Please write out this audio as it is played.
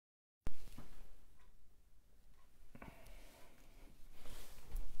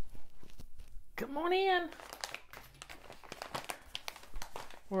Come on in.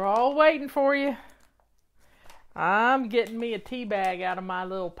 We're all waiting for you. I'm getting me a tea bag out of my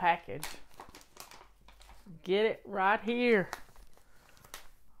little package. Get it right here.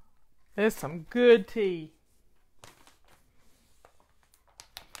 There's some good tea.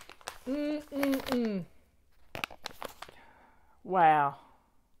 Wow.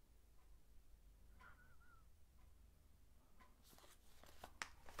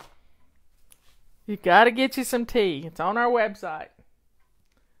 You gotta get you some tea. It's on our website.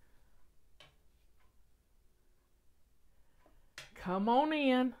 Come on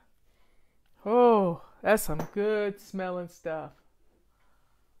in. Oh, that's some good smelling stuff.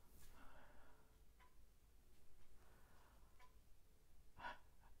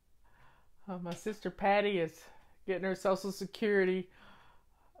 My sister Patty is getting her Social Security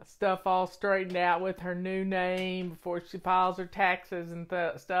stuff all straightened out with her new name before she files her taxes and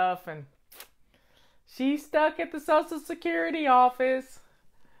stuff. And she's stuck at the Social Security office.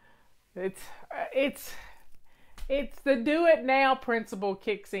 It's the do it now principle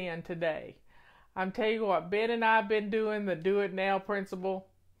kicks in today. I'm telling you what, Ben and I have been doing the do it now principle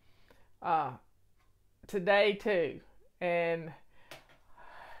today too. And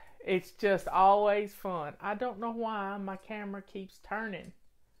it's just always fun. I don't know why my camera keeps turning.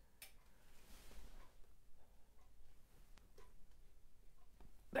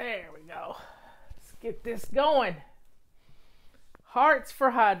 There we go. Let's get this going. Hearts for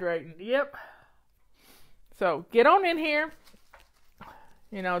hydrating. Yep. So get on in here.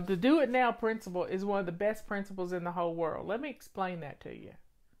 You know, the do it now principle is one of the best principles in the whole world. Let me explain that to you.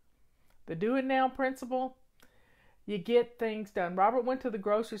 The do it now principle, you get things done. Robert went to the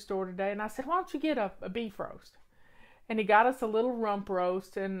grocery store today and I said, why don't you get a beef roast? And he got us a little rump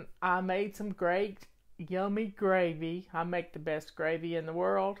roast and I made some great yummy gravy. I make the best gravy in the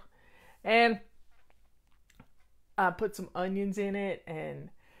world. And I put some onions in it and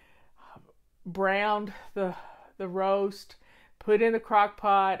browned the roast, put in the crock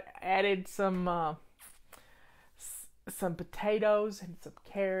pot, added some potatoes and some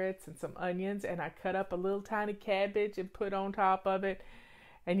carrots and some onions, and I cut up a little tiny cabbage and put on top of it.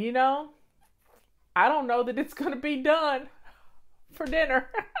 And you know, I don't know that it's going to be done for dinner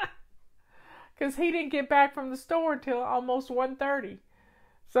because he didn't get back from the store until almost 1:30.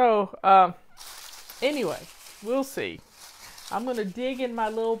 So anyway, we'll see. I'm going to dig in my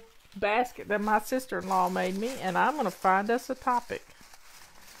little basket that my sister-in-law made me, and I'm going to find us a topic.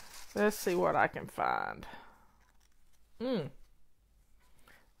 Let's see what I can find.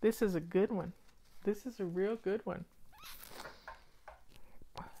 This is a good one. This is a real good one.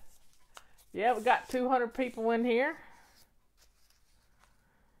 Yeah, we got 200 people in here.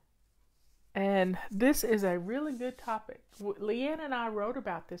 And this is a really good topic. Leanne and I wrote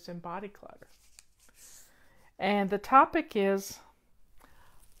about this in Body Clutter. And the topic is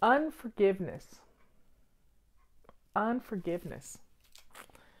unforgiveness. Unforgiveness.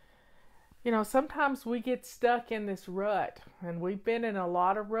 You know, sometimes we get stuck in this rut, and we've been in a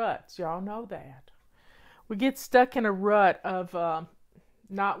lot of ruts. Y'all know that. We get stuck in a rut of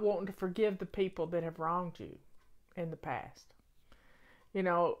not wanting to forgive the people that have wronged you in the past. You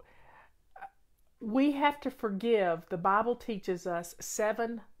know, we have to forgive. The Bible teaches us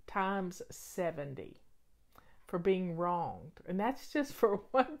 7 times 70 for being wronged. And that's just for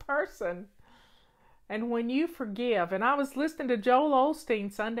one person. And when you forgive, and I was listening to Joel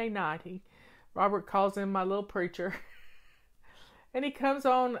Osteen Sunday night. Robert calls him my little preacher. And he comes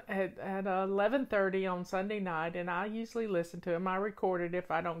on at 11:30 on Sunday night, and I usually listen to him. I record it if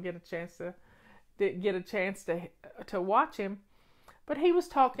I don't get a chance to watch him. But he was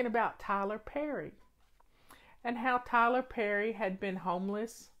talking about Tyler Perry and how Tyler Perry had been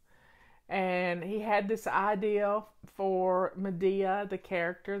homeless, and he had this idea for Medea, the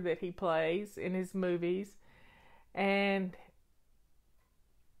character that he plays in his movies, and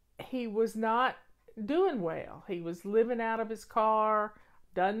he was not doing well. He was living out of his car,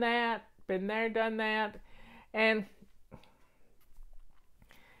 done that, been there, done that. And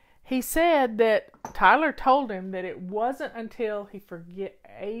he said that Tyler told him that it wasn't until he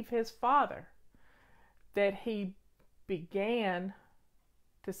forgave his father that he began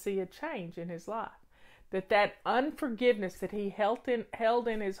to see a change in his life. That unforgiveness that he held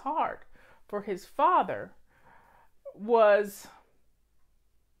in his heart for his father was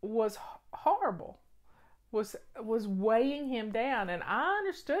horrible, was weighing him down. And I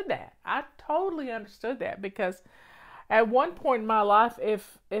understood that. I totally understood that, because at one point in my life,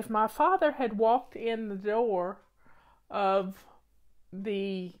 if my father had walked in the door of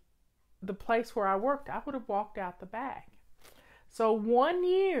the place where I worked, I would have walked out the back. So 1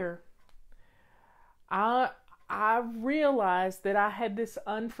 year I I realized that I had this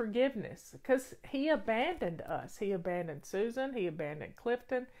unforgiveness because he abandoned us. He abandoned Susan. He abandoned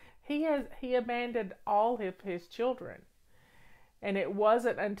Clifton. He abandoned all of his children. And it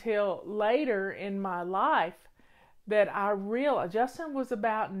wasn't until later in my life that I realized Justin was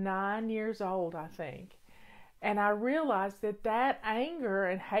about 9 years old, I think. And I realized that that anger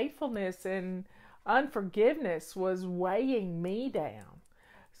and hatefulness and unforgiveness was weighing me down.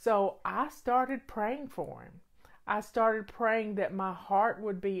 So I started praying for him. I started praying that my heart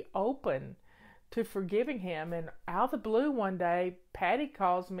would be open to forgiving him. And out of the blue one day, Patty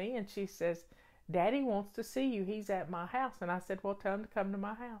calls me and she says, Daddy wants to see you. He's at my house. And I said, well, tell him to come to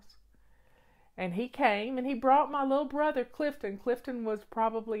my house. And he came and he brought my little brother, Clifton. Clifton was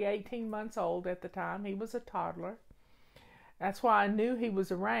probably 18 months old at the time. He was a toddler. That's why I knew he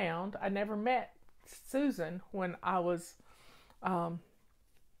was around. I never met Susan when I was a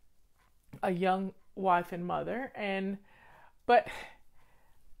young wife and mother. But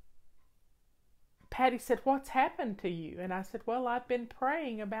Patty said, what's happened to you? And I said, well, I've been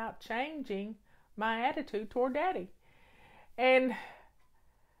praying about changing my attitude toward Daddy. And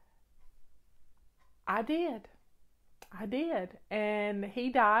I did. And he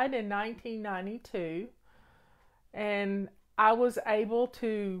died in 1992. And I was able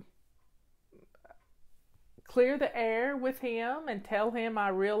to clear the air with him and tell him I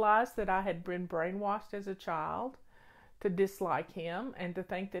realized that I had been brainwashed as a child to dislike him and to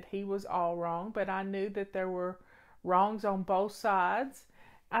think that he was all wrong. But I knew that there were wrongs on both sides.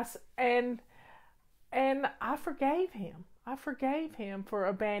 And I forgave him. I forgave him for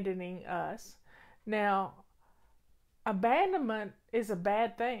abandoning us. Now, abandonment is a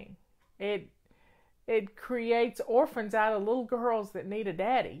bad thing. It creates orphans out of little girls that need a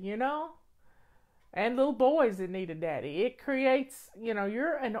daddy, you know? And little boys that need a daddy. It creates,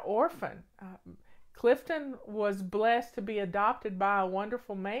 you're an orphan. Clifton was blessed to be adopted by a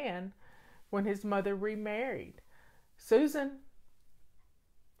wonderful man when his mother remarried. Susan,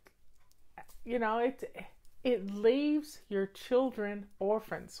 it leaves your children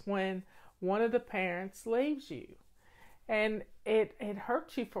orphans when one of the parents leaves you. And it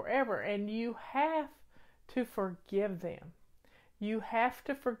hurts you forever. And you have to forgive them. You have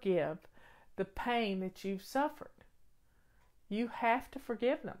to forgive the pain that you've suffered. You have to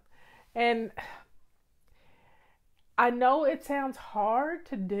forgive them. And I know it sounds hard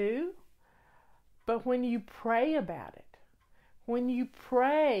to do, but when you pray about it, when you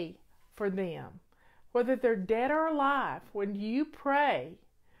pray for them, whether they're dead or alive, when you pray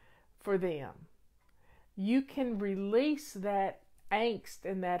for them, you can release that angst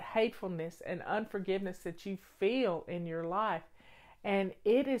and that hatefulness and unforgiveness that you feel in your life. And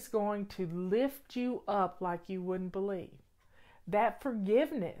it is going to lift you up like you wouldn't believe. That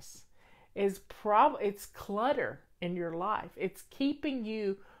forgiveness is it's clutter in your life. It's keeping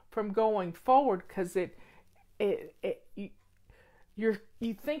you from going forward because you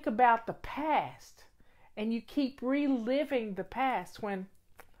think about the past and you keep reliving the past when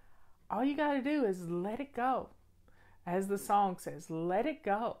all you got to do is let it go. As the song says, let it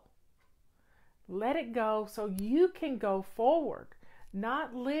go. Let it go so you can go forward.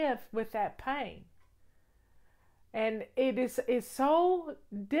 Not live with that pain. And it's so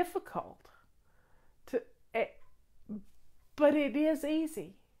difficult but it is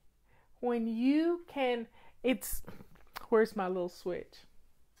easy when you can. Where's my little switch?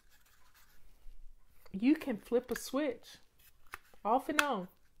 You can flip a switch off and on.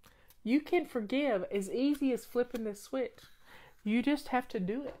 You can forgive as easy as flipping this switch. You just have to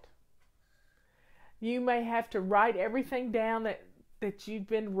do it. You may have to write everything down that you've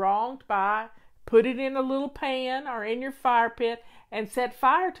been wronged by, put it in a little pan or in your fire pit and set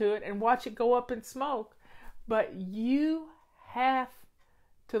fire to it and watch it go up in smoke. But you have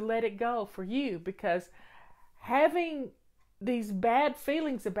to let it go for you, because having these bad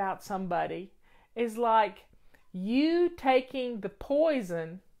feelings about somebody is like you taking the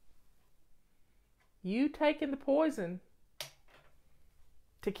poison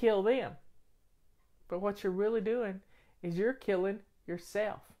to kill them. But what you're really doing is you're killing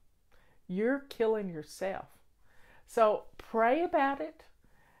yourself. You're killing yourself. So pray about it.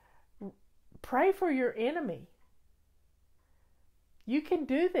 Pray for your enemy. You can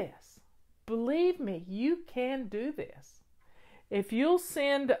do this. Believe me, you can do this. If you'll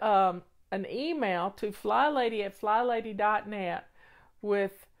send an email to flylady@flylady.net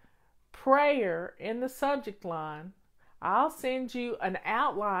with prayer in the subject line, I'll send you an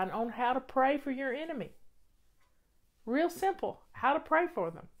outline on how to pray for your enemy. Real simple, how to pray for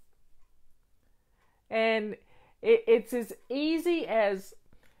them. And it's as easy as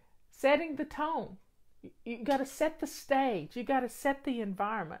setting the tone. You got to set the stage. You got to set the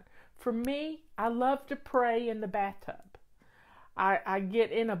environment. For me, I love to pray in the bathtub. I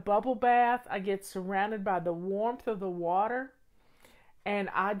get in a bubble bath. I get surrounded by the warmth of the water, and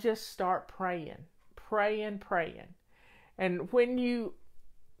I just start praying, praying, praying. And when you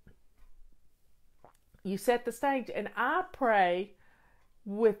set the stage, and I pray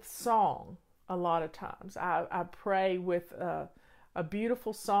with song a lot of times. I pray with a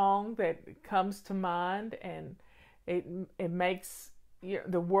beautiful song that comes to mind, and it makes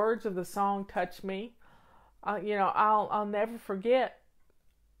the words of the song touch me. I'll never forget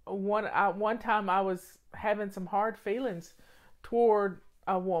one time I was having some hard feelings toward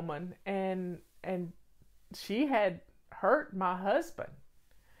a woman, and she had hurt my husband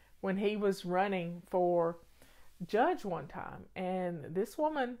when he was running for judge one time. And this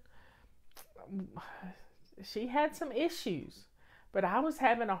woman, she had some issues, but I was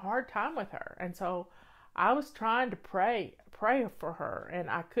having a hard time with her. And so I was trying to pray for her, and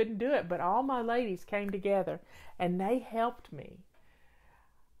I couldn't do it. But all my ladies came together, and they helped me.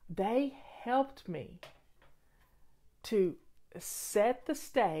 They helped me to set the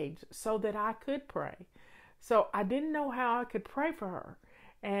stage so that I could pray. So I didn't know how I could pray for her.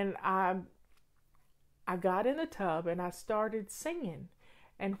 And I got in the tub and I started singing.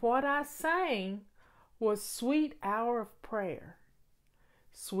 And what I sang was Sweet Hour of Prayer.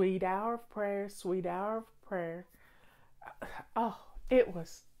 Sweet hour of prayer, sweet hour of prayer. Oh, it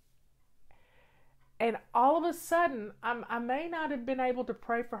was. And all of a sudden, I may not have been able to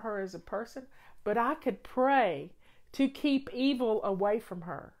pray for her as a person, but I could pray to keep evil away from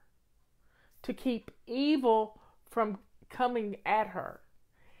her, to keep evil from coming at her.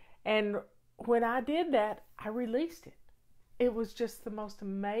 And when I did that, I released it. It was just the most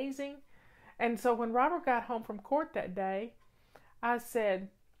amazing. And so when Robert got home from court that day, he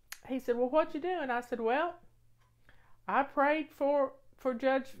said, well, what'd you do? And I said, well, I prayed for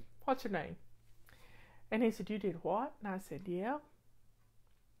Judge, what's her name? And he said, you did what? And I said, yeah.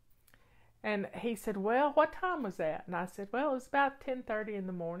 And he said, well, what time was that? And I said, well, it was about 10:30 in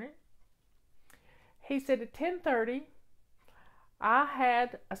the morning. He said, at 10:30, I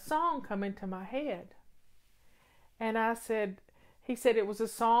had a song come into my head. And he said it was a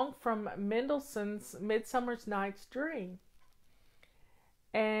song from Mendelssohn's Midsummer Night's Dream.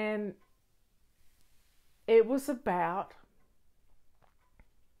 And it was about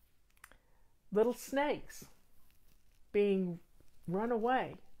little snakes being run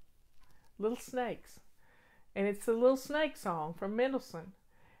away. Little snakes. And it's the Little Snake song from Mendelssohn.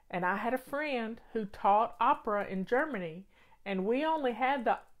 And I had a friend who taught opera in Germany, and we only had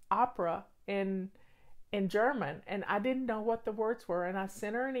the opera in German, and I didn't know what the words were. And I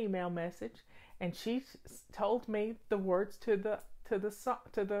sent her an email message, and she told me the words to the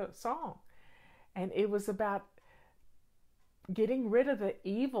song. And it was about getting rid of the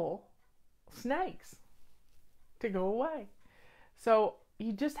evil snakes to go away. So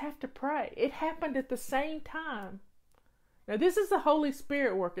you just have to pray. It happened at the same time. Now, this is the Holy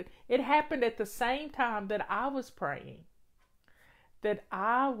Spirit working. It happened at the same time that I was praying.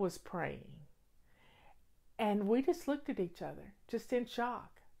 And we just looked at each other, just in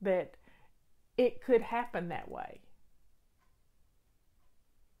shock that it could happen that way.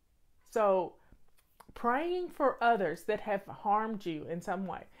 So, praying for others that have harmed you in some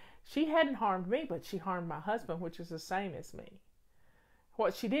way. She hadn't harmed me, but she harmed my husband, which is the same as me.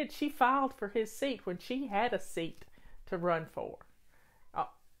 What she did, she filed for his seat when she had a seat to run for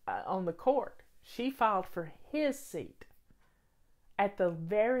on the court. She filed for his seat at the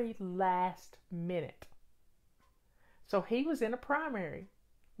very last minute. So he was in a primary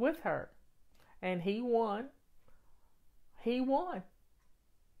with her, and he won. He won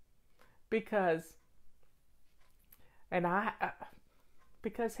because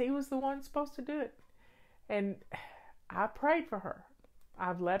he was the one supposed to do it, and I prayed for her.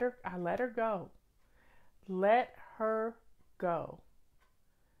 I let her go. Let her go.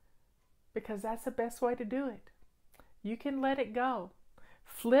 Because that's the best way to do it. You can let it go.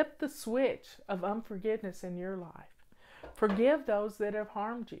 Flip the switch of unforgiveness in your life. Forgive those that have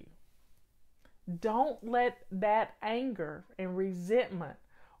harmed you. Don't let that anger and resentment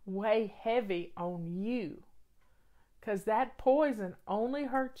weigh heavy on you. Because that poison only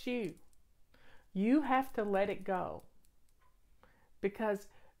hurts you. You have to let it go. Because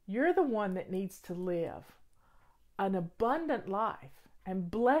you're the one that needs to live an abundant life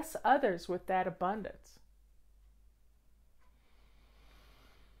and bless others with that abundance.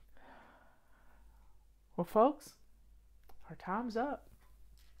 Well, folks, our time's up.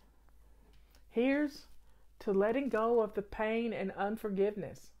 Here's to letting go of the pain and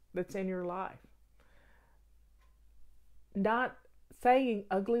unforgiveness that's in your life. not saying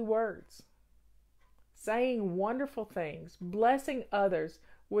ugly words, saying wonderful things, blessing others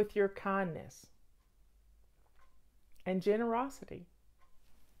with your kindness and generosity.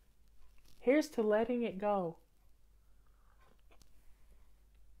 Here's to letting it go.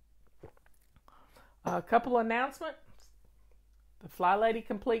 A couple announcements. The Fly Lady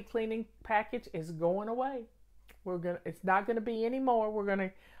Complete Cleaning Package is going away. It's not gonna be anymore. We're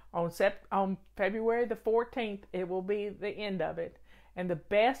gonna on February the 14th. It will be the end of it. And the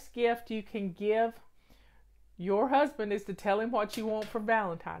best gift you can give your husband is to tell him what you want for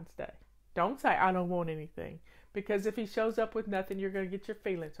Valentine's Day. Don't say I don't want anything, because if he shows up with nothing, you're gonna get your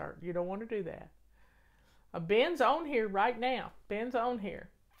feelings hurt. You don't want to do that. Ben's on here right now. Ben's on here.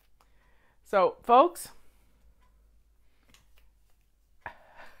 So, folks,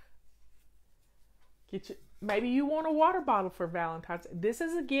 maybe you want a water bottle for Valentine's. This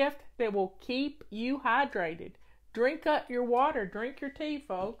is a gift that will keep you hydrated. Drink up your water. Drink your tea,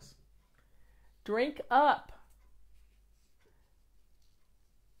 folks. Drink up.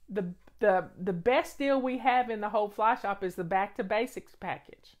 The best deal we have in the whole fly shop is the Back to Basics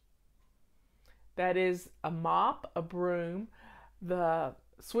package. That is a mop, a broom, the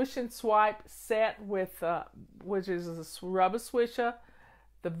Swish and Swipe set with which is a rubber swisher,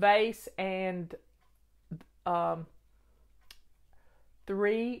 the vase, and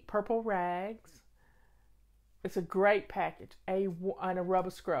 3 purple rags. It's a great package. And a rubber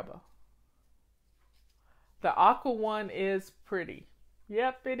scrubber. The aqua one is pretty.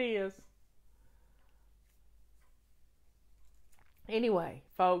 Yep, it is. Anyway,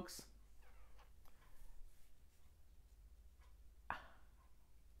 folks,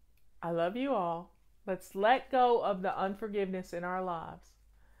 I love you all. Let's let go of the unforgiveness in our lives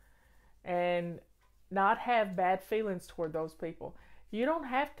and not have bad feelings toward those people. You don't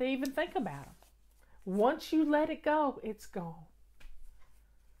have to even think about them. Once you let it go, it's gone.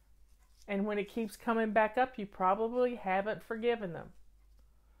 And when it keeps coming back up, you probably haven't forgiven them.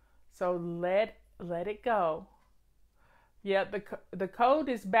 So let it go. Yeah, the code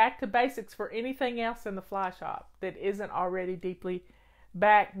is Back to Basics for anything else in the fly shop that isn't already deeply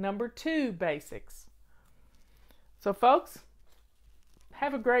back. Number 2, basics. So, folks,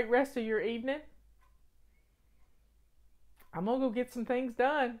 have a great rest of your evening. I'm going to go get some things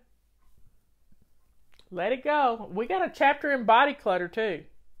done. Let it go. We got a chapter in body clutter, too.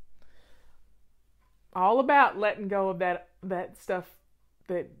 All about letting go of that stuff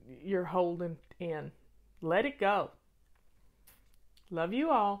that you're holding in. Let it go. Love you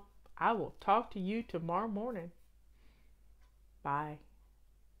all. I will talk to you tomorrow morning. Bye.